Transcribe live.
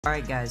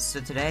Alright guys,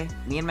 so today,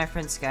 me and my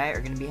friend Sky are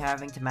going to be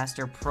having to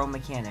master pro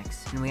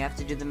mechanics, and we have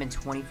to do them in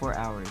 24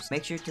 hours.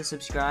 Make sure to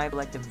subscribe,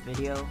 like the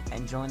video,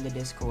 and join the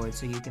Discord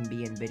so you can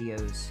be in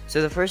videos.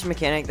 So the first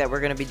mechanic that we're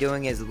going to be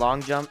doing is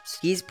long jumps.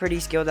 He's pretty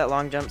skilled at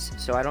long jumps,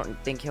 so I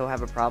don't think he'll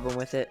have a problem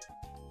with it.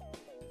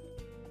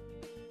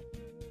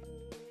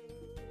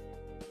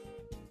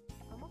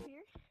 I'm up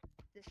here.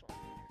 This one.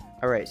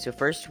 Alright, so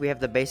first we have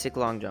the basic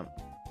long jump.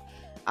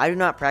 I do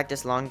not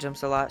practice long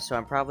jumps a lot, so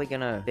I'm probably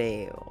gonna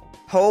fail.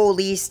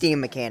 Holy steam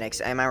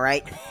mechanics, am I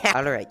right?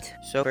 Alright,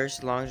 so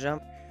first long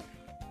jump.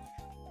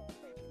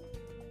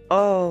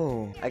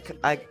 Oh,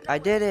 I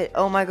did it.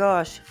 Oh my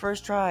gosh,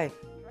 first try.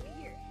 Right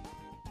here.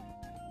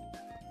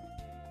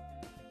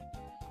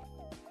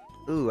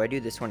 Ooh, I do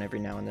this one every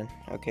now and then.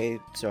 Okay,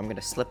 so I'm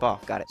gonna slip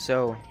off, got it.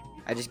 So,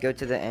 I just go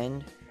to the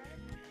end.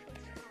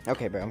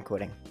 Okay, bro, I'm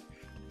quitting.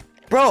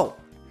 Bro!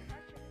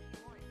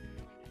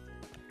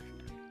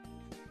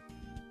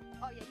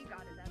 Oh yeah, you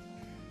got it. That's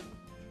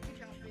good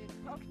job, dude.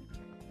 Okay.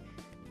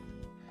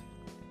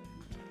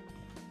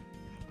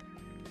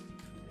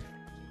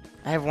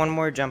 I have one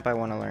more jump I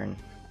want to learn.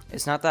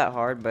 It's not that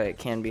hard, but it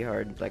can be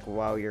hard, like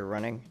while you're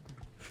running.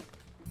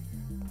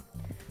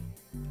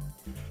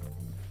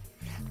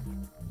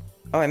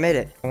 Oh, I made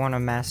it. I want to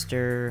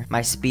master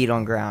my speed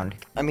on ground.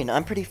 I mean,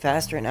 I'm pretty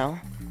fast right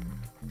now.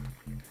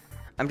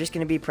 I'm just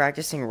going to be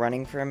practicing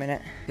running for a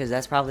minute, because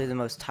that's probably the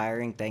most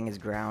tiring thing is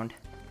ground.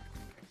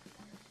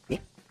 Yeah.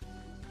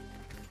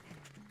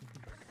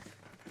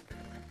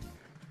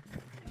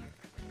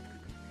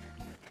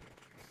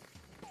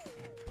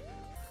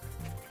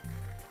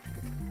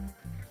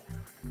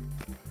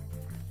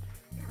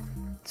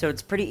 So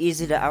it's pretty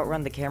easy to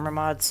outrun the camera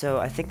mod, so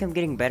I think I'm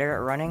getting better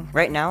at running.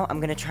 Right now, I'm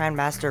gonna try and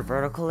master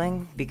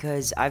verticaling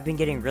because I've been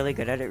getting really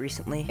good at it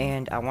recently,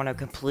 and I want to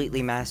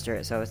completely master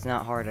it so it's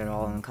not hard at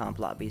all in comp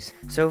lobbies.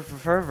 So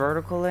for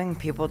verticaling,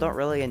 people don't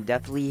really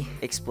in-depthly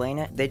explain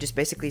it. They just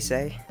basically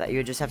say that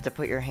you just have to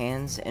put your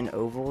hands in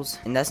ovals,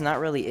 and that's not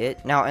really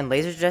it. Now, in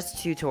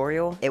LaserJet's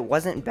tutorial, it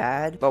wasn't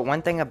bad, but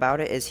one thing about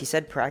it is he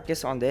said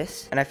practice on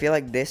this, and I feel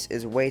like this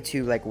is way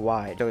too like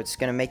wide, so it's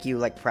gonna make you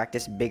like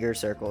practice bigger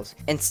circles.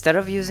 Instead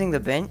of using the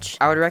bench,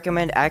 I would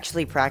recommend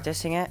actually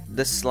practicing it.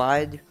 The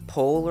slide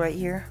pole right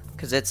here,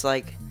 because it's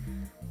like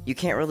you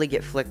can't really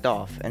get flicked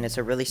off and it's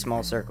a really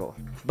small circle.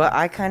 But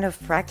I kind of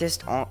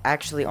practiced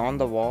actually on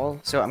the wall,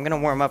 so I'm gonna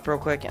warm up real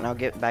quick and I'll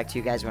get back to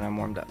you guys when I'm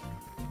warmed up.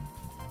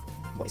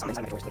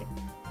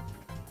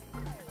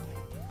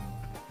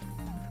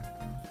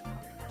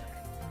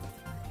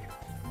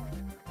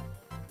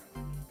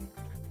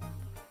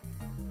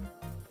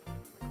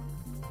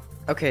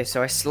 Okay,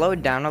 so I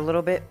slowed down a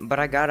little bit, but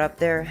I got up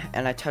there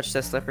and I touched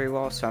the slippery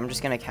wall, so I'm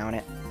just gonna count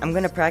it. I'm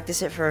gonna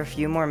practice it for a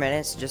few more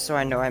minutes just so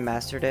I know I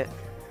mastered it.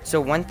 So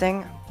one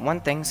thing,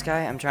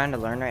 Sky, I'm trying to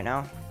learn right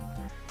now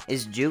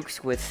is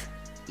jukes with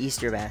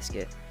Easter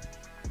basket.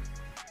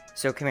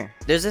 So come here.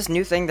 There's this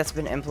new thing that's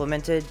been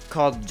implemented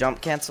called jump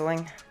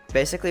canceling.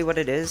 Basically what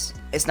it is,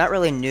 it's not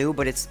really new,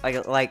 but it's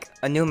like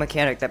a new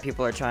mechanic that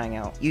people are trying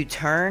out. You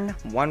turn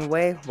one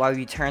way while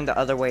you turn the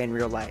other way in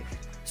real life.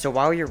 So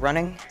while you're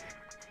running,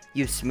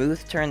 you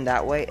smooth turn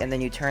that way, and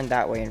then you turn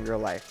that way in real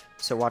life.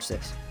 So watch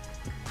this.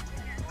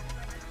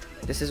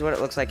 This is what it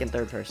looks like in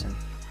third person.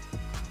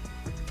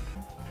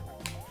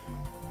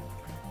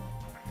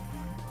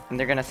 And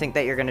they're gonna think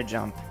that you're gonna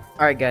jump.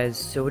 Alright guys,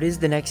 so it is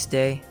the next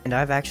day, and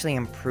I've actually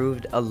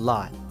improved a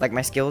lot. Like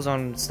my skills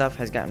on stuff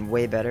has gotten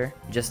way better,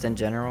 just in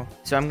general.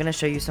 So I'm gonna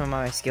show you some of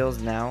my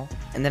skills now,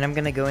 and then I'm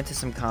gonna go into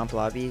some comp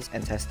lobbies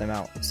and test them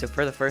out. So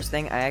for the first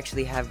thing, I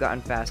actually have gotten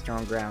faster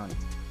on ground.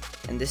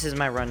 And this is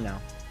my run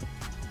now.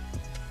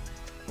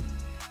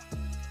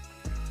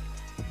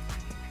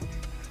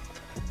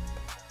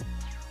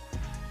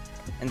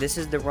 And this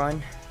is the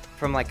run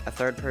from like a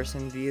third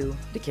person view.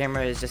 The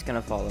camera is just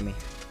gonna follow me.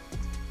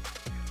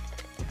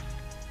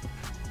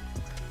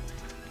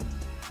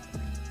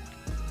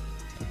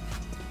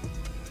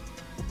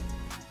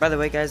 By the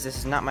way guys, this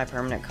is not my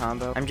permanent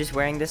combo. I'm just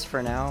wearing this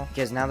for now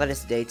because now that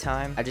it's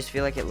daytime, I just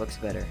feel like it looks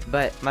better.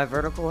 But my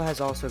vertical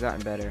has also gotten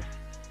better.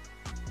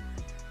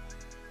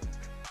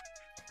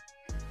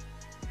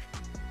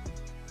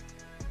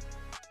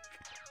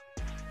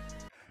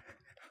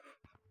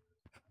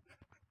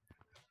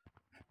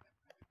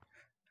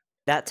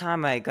 That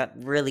time I got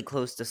really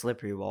close to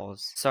slippery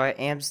walls, so I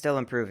am still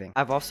improving.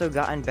 I've also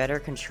gotten better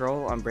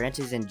control on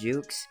branches and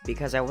jukes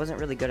because I wasn't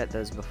really good at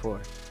those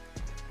before.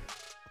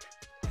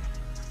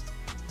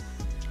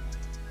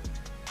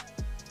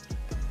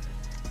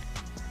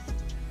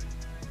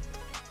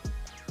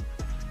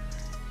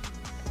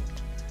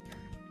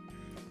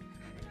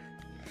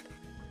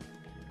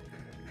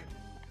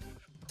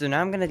 So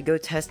now I'm gonna go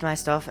test my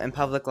stuff in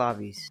public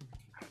lobbies.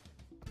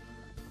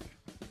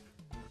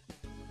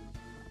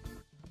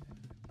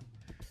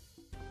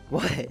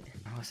 What?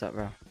 What's up,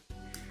 bro?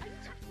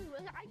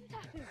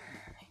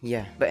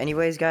 Yeah, but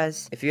anyways,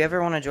 guys, if you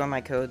ever want to join my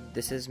code,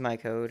 this is my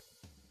code.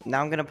 Now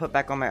I'm gonna put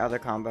back on my other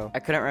combo. I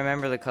couldn't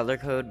remember the color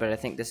code, but I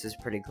think this is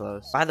pretty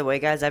close. By the way,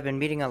 guys, I've been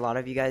meeting a lot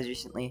of you guys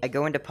recently. I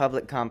go into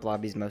public comp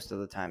lobbies most of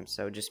the time,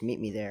 so just meet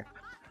me there.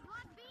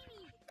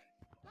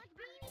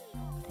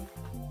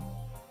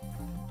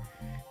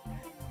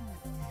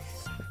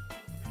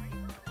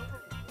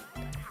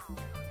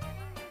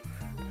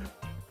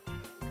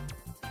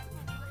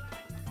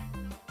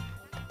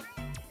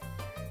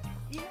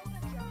 You know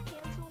what a jump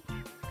cancel?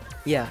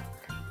 Yeah.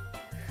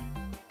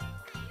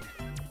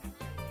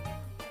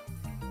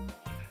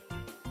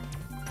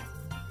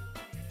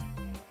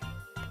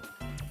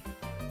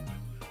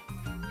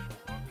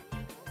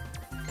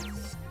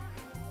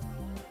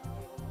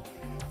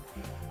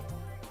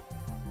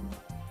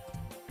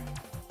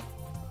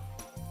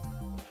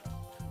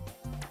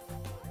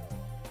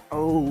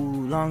 Oh,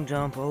 long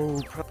jump.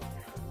 Oh,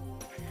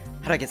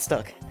 how'd I get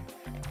stuck?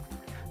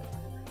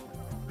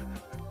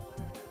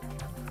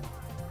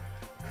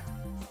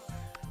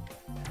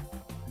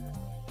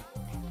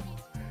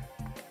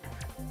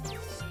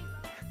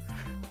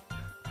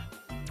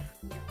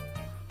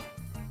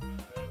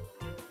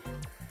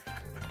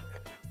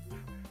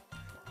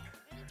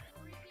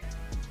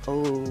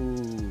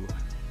 Oh.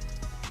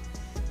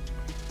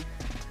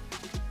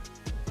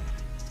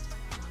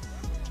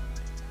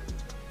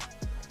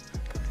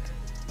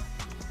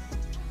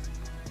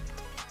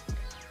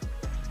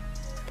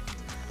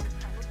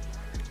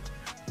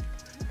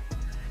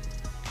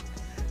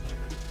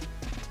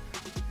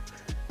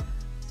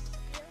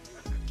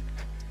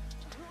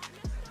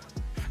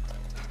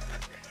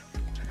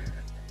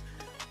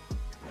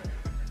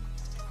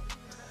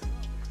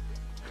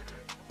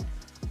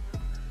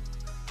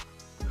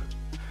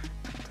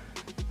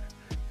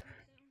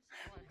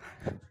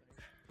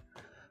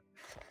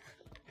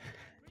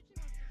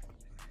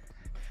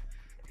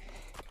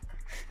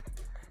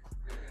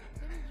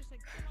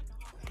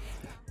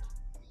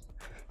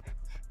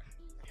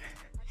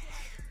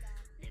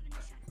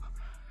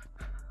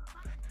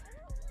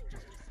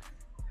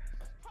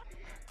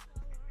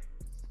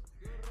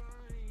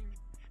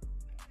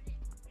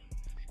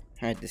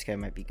 Alright, this guy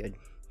might be good.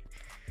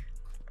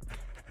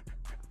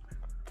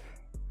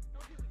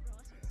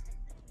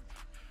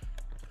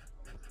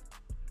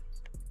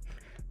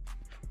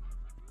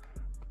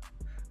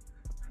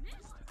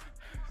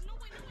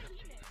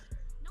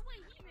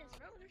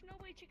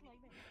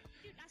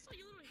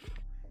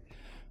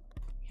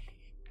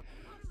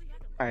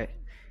 Alright.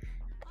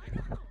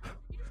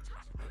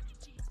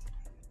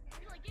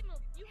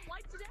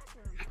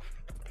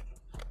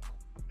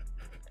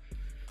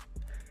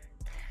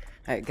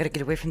 Alright, gotta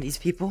get away from these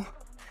people.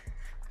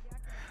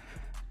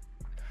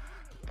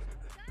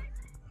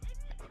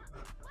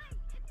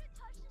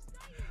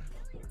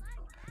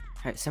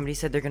 Alright, somebody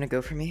said they're gonna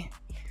go for me.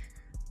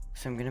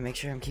 So I'm gonna make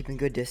sure I'm keeping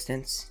good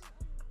distance.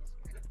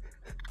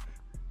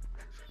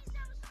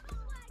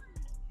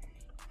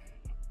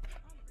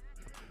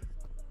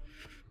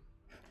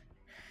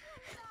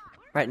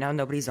 Right now,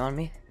 nobody's on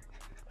me.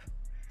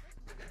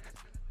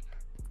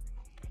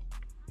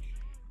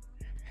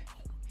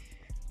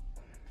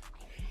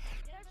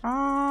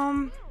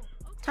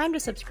 Time to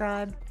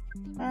subscribe.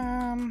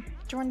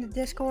 Join the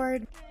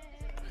Discord.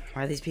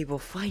 Why are these people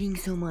fighting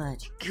so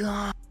much?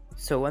 God.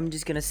 So I'm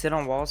just gonna sit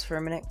on walls for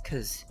a minute,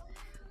 cause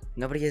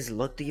nobody has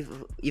looked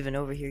even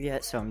over here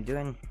yet. So I'm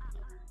doing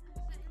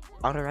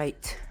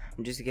alright.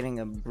 I'm just getting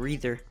a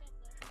breather.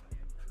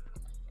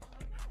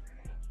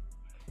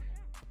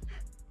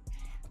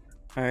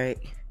 Alright,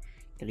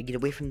 gotta get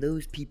away from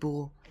those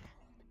people.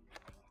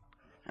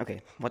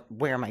 Okay,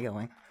 where am I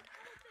going?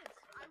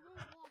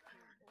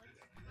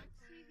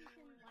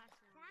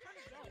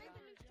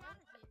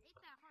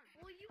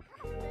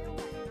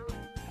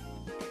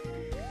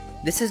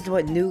 This is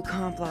what new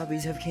comp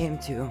lobbies have came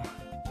to.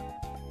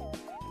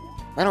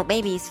 Little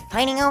babies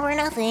fighting over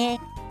nothing.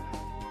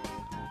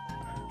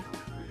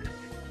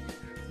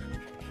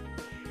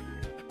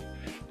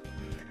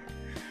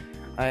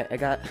 Alright, I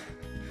got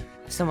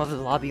some of the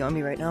lobby on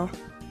me right now.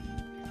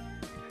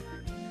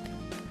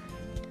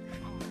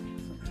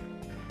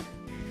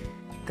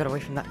 Got away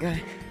from that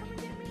guy.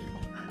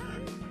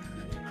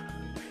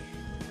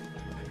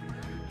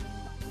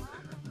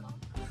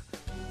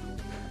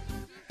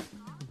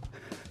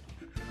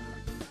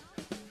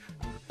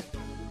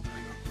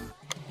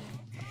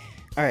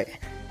 Alright.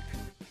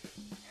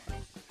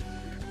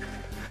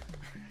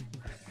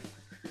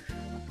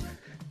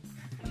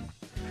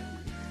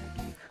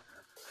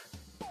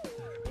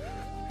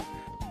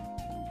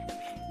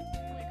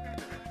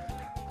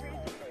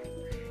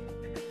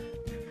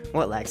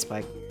 What lag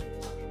spike?